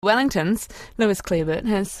Wellington's David Clareburt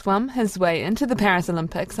has swum his way into the Paris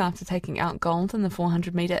Olympics after taking out gold in the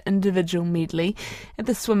 400-metre individual medley at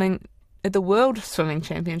the World Swimming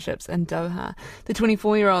Championships in Doha. The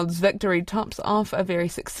 24-year-old's victory tops off a very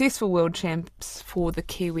successful World Champs for the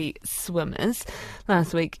Kiwi swimmers.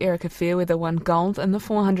 Last week, Erika Fairweather won gold in the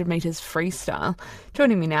 400 metres freestyle.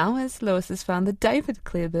 Joining me now is Lewis's father, David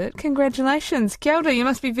Clareburt. Congratulations. Kia ora, you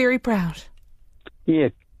must be very proud. Yeah,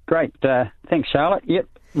 great. Thanks, Charlotte. Yep,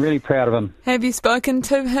 really proud of him. Have you spoken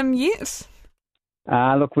to him yet?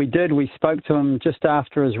 Look, we did. We spoke to him just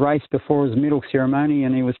after his race, before his medal ceremony,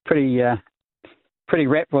 and he was pretty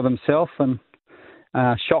wrapped with himself and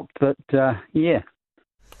shocked that,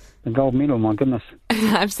 the gold medal, my goodness.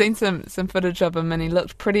 I've seen some footage of him and he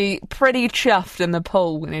looked pretty chuffed in the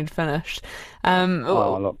pool when he'd finished.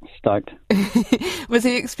 Look, stoked. Was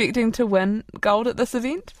he expecting to win gold at this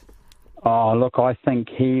event? Oh, look, I think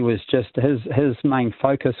he was just, his main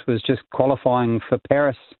focus was just qualifying for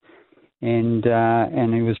Paris. And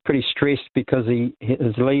he was pretty stressed because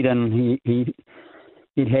his lead-in, he'd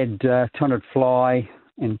had 200 fly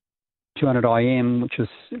and 200 IM, which was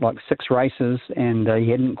like 6 races, and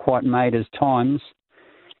he hadn't quite made his times.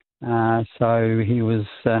 So he was,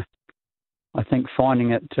 I think,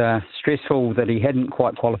 finding it stressful that he hadn't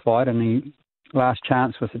quite qualified, and the last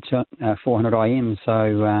chance was the 400 IM.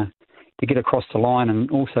 So to get across the line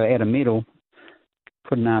and also add a medal,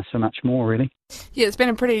 couldn't ask for much more, really. Yeah, it's been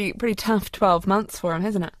a pretty tough 12 months for him,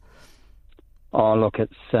 hasn't it? Oh, look,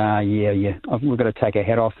 it's we've got to take our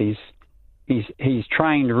hat off. He's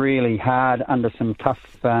trained really hard under some tough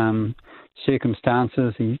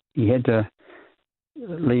circumstances. He had to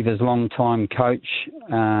leave his long-time coach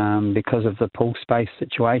because of the pool space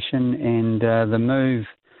situation, and the move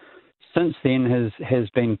since then has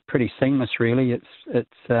been pretty seamless, really.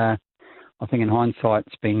 It's I think in hindsight,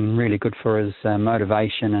 it's been really good for his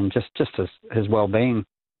motivation and just his well-being.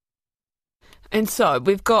 And so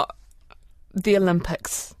we've got the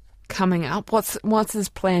Olympics coming up. What's his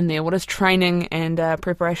plan there? What does training and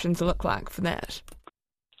preparations look like for that?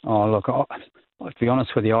 Oh, look, to be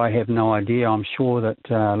honest with you, I have no idea. I'm sure that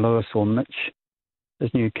Lewis or Mitch,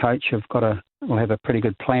 his new coach, will have a pretty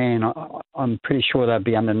good plan. I'm pretty sure they'll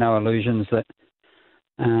be under no illusions that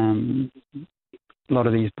a lot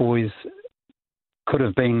of these boys could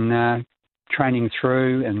have been training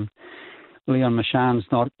through, and Leon Machan's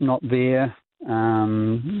not there. The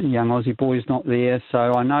young Aussie boy's not there,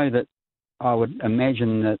 so I know that I would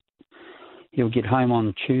imagine that he'll get home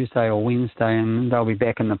on Tuesday or Wednesday, and they'll be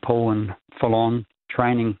back in the pool and full on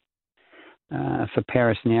training for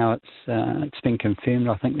Paris now. It's been confirmed.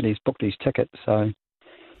 I think that he's booked his ticket, so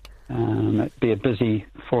it'd be a busy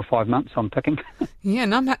 4 or 5 months, I'm picking. Yeah,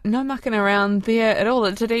 no mucking around there at all.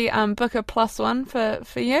 Did he book a +1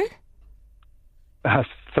 for you?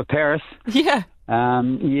 For Paris? Yeah.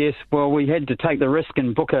 Yes. Well, we had to take the risk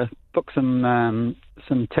and book some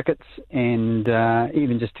tickets, and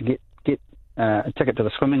even just to get a ticket to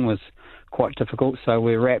the swimming was quite difficult. So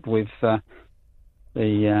we're wrapped with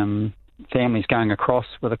the families going across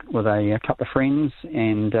with a couple of friends,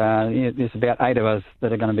 and there's about 8 of us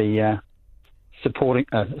that are going to be supporting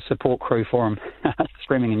support crew for him,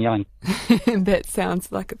 screaming and yelling. That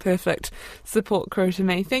sounds like a perfect support crew to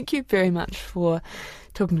me. Thank you very much for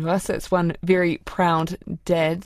talking to us. It's one very proud dad